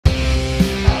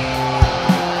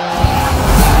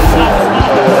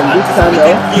channel.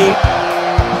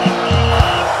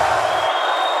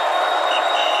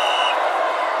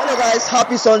 Hello guys,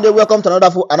 happy Sunday. Welcome to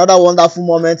another wonderful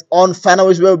moment on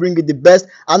Finals, where we bring you the best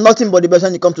and nothing but the best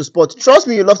when it comes to sports. Trust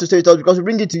me, you love to stay with us because we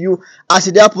bring it to you as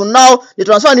it happens. Now, the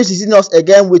transfer news is hitting us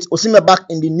again with Osimhen back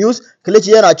in the news,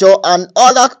 Kelechi Iheanacho and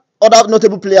other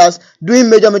notable players doing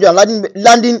major and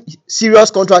landing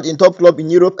serious contract in top club in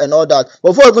Europe and all that. But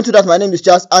before we go into that, my name is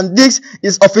Charles and this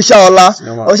is Official Ola.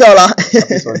 Official Ola.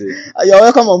 Happy Sunday. You're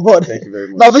welcome on board. Thank you very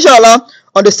much. Now, Official Ola,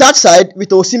 on the sad side, with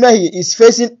Osimhen, he is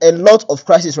facing a lot of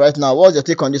crisis right now. What's your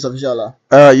take on this, Official Ola?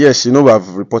 Yes, we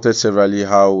have reported severally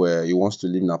how he wants to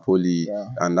leave Napoli,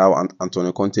 and now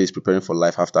Antonio Conte is preparing for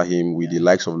life after him with the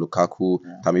likes of Lukaku,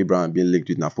 Tammy Brown being linked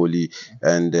with Napoli,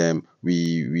 and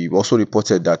we also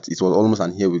reported that it was almost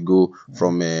and here we go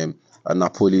from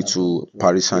Napoli to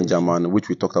Paris Saint-Germain, which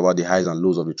we talked about the highs and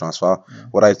lows of the transfer,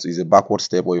 whether it is a backward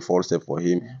step or a forward step for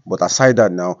him. But aside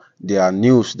that, now there are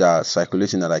news that are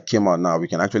circulating that came out now. We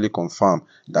can actually confirm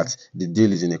that the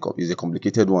deal is a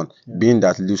complicated one, being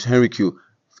that Luis Enrique.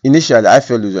 Initially, I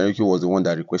felt Luis Enrique was the one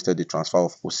that requested the transfer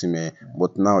of Osimhen,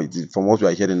 but now, from what we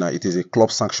are hearing now, it is a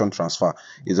club-sanctioned transfer.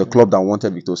 It's a club that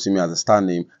wanted Victor Osimhen as a star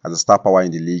name, as a star power in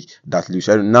the league. That Luis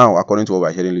Enrique, now, according to what we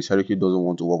are hearing, Luis Enrique doesn't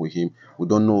want to work with him. We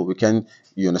don't know.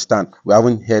 You understand? We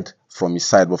haven't heard from his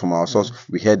side, but from our source,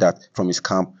 we heard that from his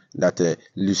camp that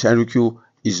Luis Enrique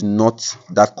is not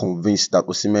that convinced that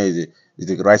Osimhen is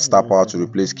the right star power to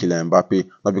replace Kylian Mbappe,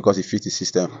 not because he fits the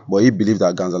system, but he believes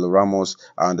that Gonzalo Ramos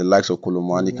and the likes of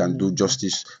Colomani can do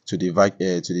justice to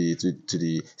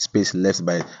the space left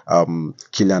by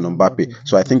Kylian Mbappe.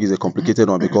 So I think it's a complicated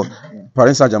one because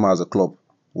Paris Saint-Germain as a club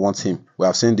wants him. We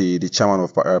have seen the chairman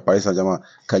of Paris Saint-Germain,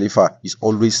 Khalifa, is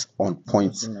always on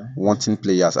point, wanting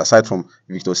players. Aside from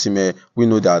Victor Osimhen, we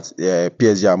know that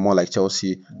PSG are more like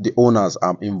Chelsea. The owners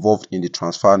are involved in the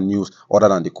transfer news other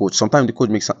than the coach. Sometimes the coach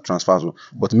makes transfers,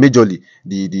 but majorly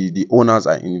the owners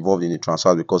are involved in the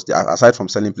transfers because aside from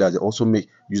selling players, they also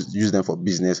use them for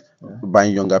business,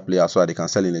 buying younger players so that they can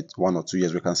sell in 1 or 2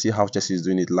 years. We can see how Chelsea is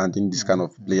doing it, landing this kind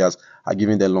of players, are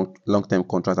giving them long-term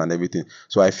contracts and everything.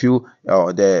 So I feel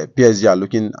the PSG are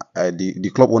looking,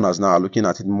 the club owners now are looking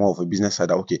at it more of a business side.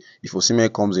 That, okay, if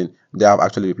Osimhen comes in, they have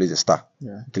actually replaced a star.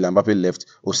 Kylian Mbappe left.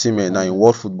 Osimhen now in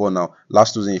world football now.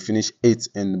 Last season he finished 8th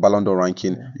in Ballon d'Or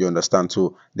ranking. You understand?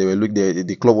 So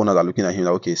the club owners are looking at him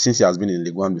like, okay, since he has been in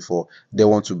Ligue 1 before, they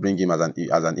want to bring him as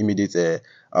an immediate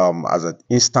as an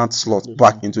instant slot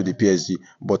back into the PSG.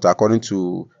 But according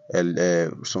to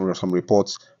some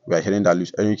reports, we are hearing that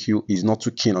Luis Enrique is not too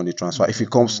keen on the transfer. If he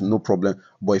comes, no problem.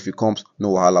 But if he comes,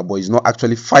 no wahala. But he's not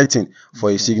actually fighting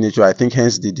for a signature. I think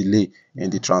hence the delay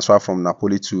in the transfer from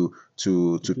Napoli to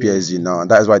PSG now. And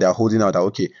that is why they are holding out that,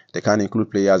 okay, they can't include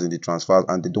players in the transfers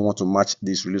and they don't want to match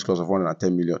this release clause of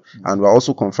 110 million. And we're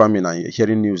also confirming and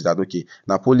hearing news that, okay,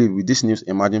 Napoli, with this news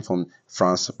emerging from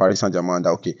France, Paris Saint-Germain,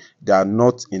 that, okay, they are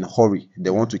not in a hurry.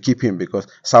 They want to keep him because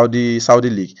Saudi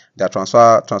League, their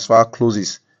transfer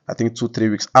closes, I think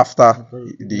 2-3 weeks after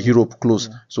the Europe close.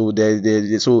 So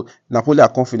so Napoli are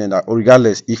confident that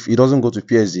regardless, if he doesn't go to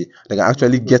PSG, they can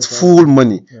actually get full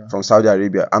money from Saudi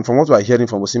Arabia. And from what we are hearing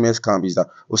from Osimhen's camp is that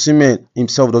Osimhen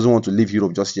himself doesn't want to leave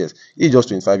Europe just yet. He's just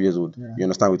 25 years old. You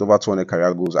understand, with over 200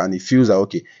 career goals, and he feels that,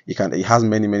 okay, he has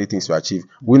many things to achieve.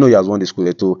 We know he has won the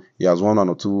Scudetto. He has won 1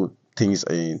 or 2 things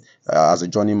as a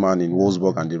journeyman in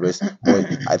Wolfsburg and the rest. But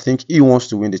I think he wants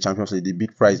to win the Champions League, the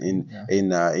big prize in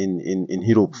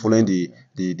Europe, following the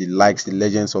likes, the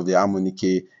legends of the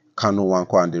Amunike, Kano,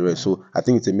 Wanko, and the rest. So I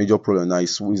think it's a major problem now.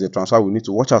 It's a transfer we need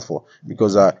to watch out for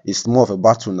because it's more of a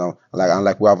battle now.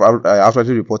 Like we have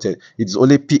actually reported, it's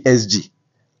only PSG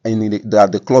in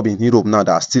the club in Europe now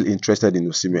that are still interested in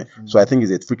Osimhen. So I think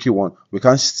it's a tricky one. We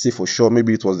can't say for sure.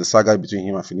 Maybe it was the saga between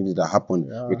him and Finidi that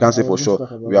happened. We can't say for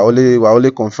sure. We are only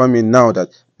confirming now that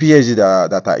PSG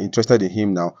that are interested in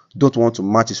him now don't want to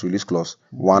match his release clause.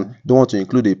 1, don't want to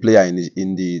include a player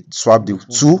in the swap deal.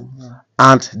 2,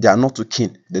 and they are not too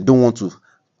keen. They don't want to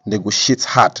negotiate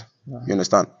hard. You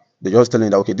understand? They're just telling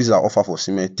that, okay, this is our offer for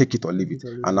Osimhen, take it or leave it.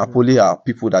 And Napoli are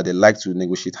people that they like to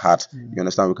negotiate hard. You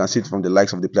understand? We can see it from the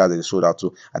likes of the players that they sold out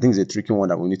to. I think it's a tricky one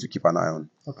that we need to keep an eye on.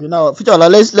 Okay, now, Fichola,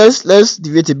 let's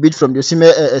deviate a bit from the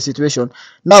Osimhen situation.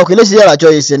 Now, okay, let's hear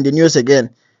Acho is in the news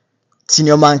again.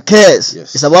 Senior man cares.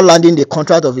 Yes. It's about landing the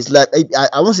contract of his life.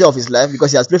 I won't say of his life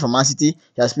because he has played for Man City,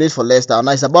 he has played for Leicester.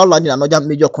 Now it's about landing another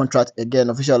major contract again.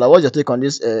 Official, what's your take on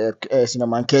this Senior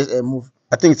man cares move?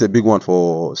 I think it's a big one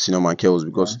for Senior Mankeos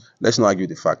because let's not argue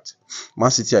the fact.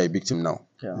 Man City are a big team now.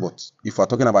 But if we're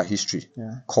talking about history,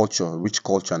 culture, rich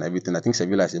culture and everything, I think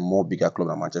Sevilla is a more bigger club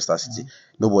than Manchester City.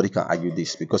 Nobody can argue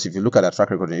this, because if you look at their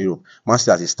track record in Europe, Man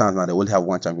City as it stands now, they only have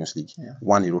one Champions League,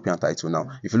 one European title now.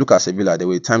 If you look at Sevilla, there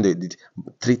were a time they did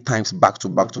 3 times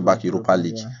back-to-back Europa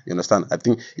League. You understand? I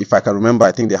think, if I can remember,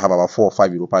 I think they have about 4 or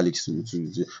 5 Europa Leagues.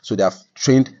 So they have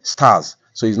trained stars.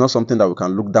 So it's not something that we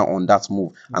can look down on that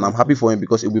move. And I'm happy for him,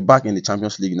 because he'll be back in the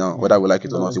Champions League now, whether we like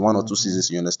it or not. In 1 or 2 seasons,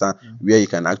 you understand, where he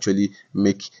can actually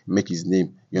make his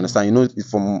name. You understand? You know,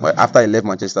 from after he left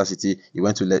Manchester City, he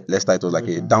went to Leicester. It was like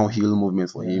a downhill movement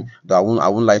for him. That I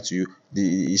won't lie to you.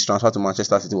 His transfer to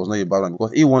Manchester City was not a bad one,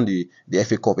 because he won the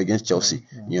FA Cup against Chelsea.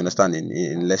 You understand,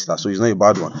 in Leicester. So it's not a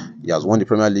bad one. He has won the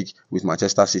Premier League with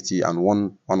Manchester City and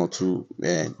won 1 or 2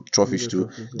 trophies too.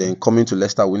 Then coming to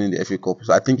Leicester, winning the FA Cup.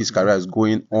 So I think his career is going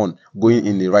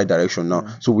in the right direction now.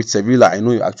 So with Sevilla, I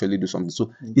know you actually do something.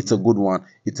 So it's a good one.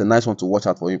 It's a nice one to watch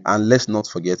out for him. And let's not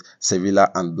forget Sevilla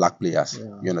and black players.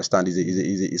 You understand?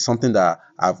 It's something that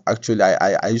I've actually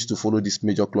I used to follow these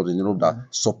major clubs in Europe that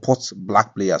support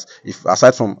black players. If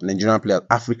aside from Nigerian players,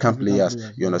 African players,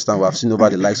 you understand, we have seen over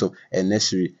the likes of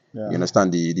Enesiri. You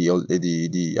understand,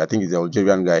 the I think it's the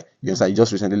Algerian guy. You understand, he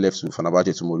just recently left to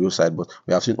Fenerbahce to Mourinho's side, but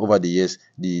we have seen over the years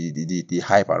the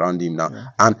hype around him now.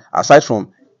 And aside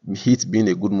from Heat being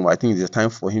a good move, I think it's time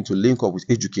for him to link up with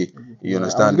Educate. You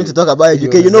understand? I'm going to talk about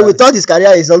Educate. You know, we thought his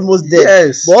career is almost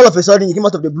dead. But all of a sudden, he came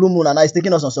out of the blue moon and now he's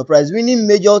taking us on surprise, winning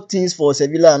major things for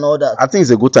Sevilla and all that. I think it's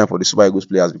a good time for the Super Eagles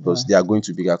players, because they are going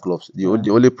to bigger clubs. The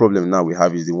only problem now we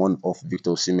have is the one of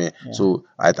Victor Osimhen. So,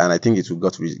 I think it will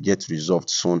get resolved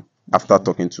soon, after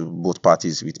talking to both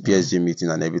parties with PSG meeting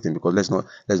and everything, because let's not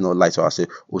lie to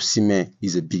ourselves. Osimhen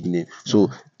is a big name.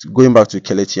 So going back to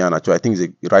Kelechi Iheanacho, I think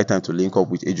it's the right time to link up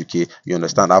with Educate. You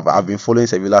understand? I've been following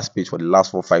Sevilla's page for the last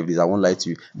 4 or 5 days. I won't lie to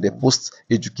you. They post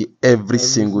Educate every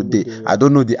single day. I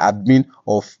don't know the admin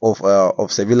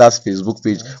of Sevilla's Facebook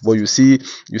page, but you see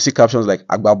captions like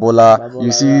Agbabola.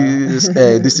 You see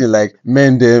this thing like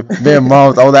men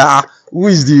mouth. I was like, who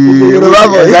is the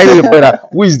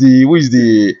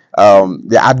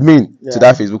admin to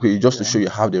that Facebook page, just to show you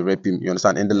how they rep him. You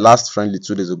understand? In the last friendly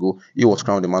 2 days ago, he was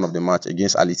crowned the man of the match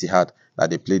against Al Ittihad, that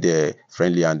they played the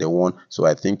friendly and they won. So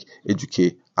I think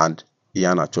Educate and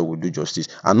Iheanacho will do justice,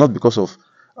 and not because of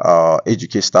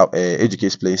Educate's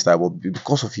playing style, but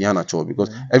because of Iheanacho, because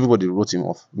everybody wrote him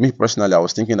off. Me personally, I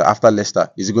was thinking that after Leicester,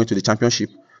 is he going to the Championship?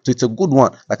 So it's a good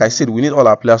one. Like I said, we need all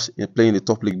our players playing in the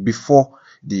top league before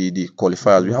the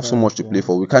qualifiers. We have so much to play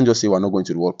for. We can't just say we're not going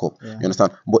to the World Cup. You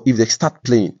understand? But if they start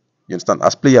playing, you understand,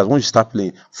 as players, once you start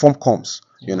playing, form comes.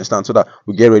 You understand? So that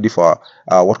we get ready for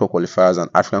our World Cup qualifiers and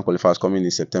African qualifiers coming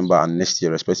in September and next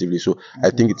year, respectively. So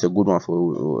I think it's a good one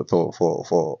for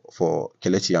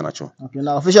Kelechi Iheanacho. Okay,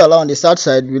 now official on the south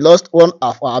side, we lost one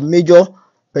of our major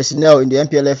personnel in the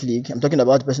MPLF league. I'm talking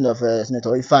about the person of Senator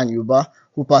Ifeanyi Ubah,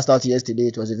 who passed out yesterday.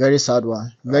 It was a very sad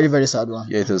one. Very, very sad one.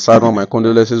 Yeah, it's a sad one. My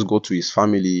condolences go to his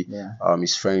family,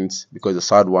 his friends, because it's a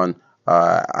sad one.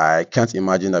 I can't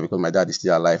imagine that, because my dad is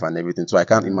still alive and everything. So I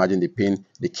can't imagine the pain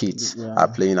the kids are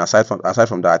playing. Aside from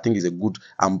that, I think he's a good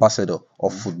ambassador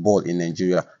of football in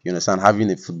Nigeria. You understand, having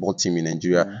a football team in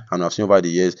Nigeria, and I've seen over the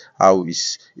years how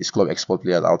his club export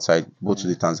players outside, both to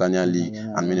the Tanzanian league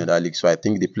and many other leagues. So I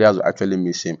think the players will actually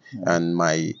miss him, and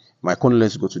my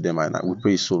condolences go to them, and we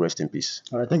pray his soul rest in peace.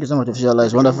 All right, thank you so much, official.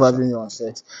 It's wonderful having you on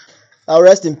set.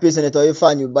 Rest in peace, Senator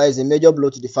Ifeanyi Ubah. Is a major blow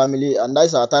to the family, and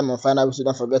that's our time on final. So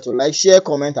don't forget to like, share,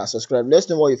 comment, and subscribe. Let's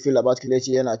know what you feel about Kelechi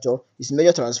Iheanacho. It's a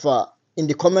major transfer. In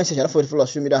the comment section, don't forget to follow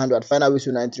us social media handle at Final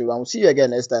Whistle 931. We'll see you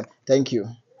again next time. Thank you.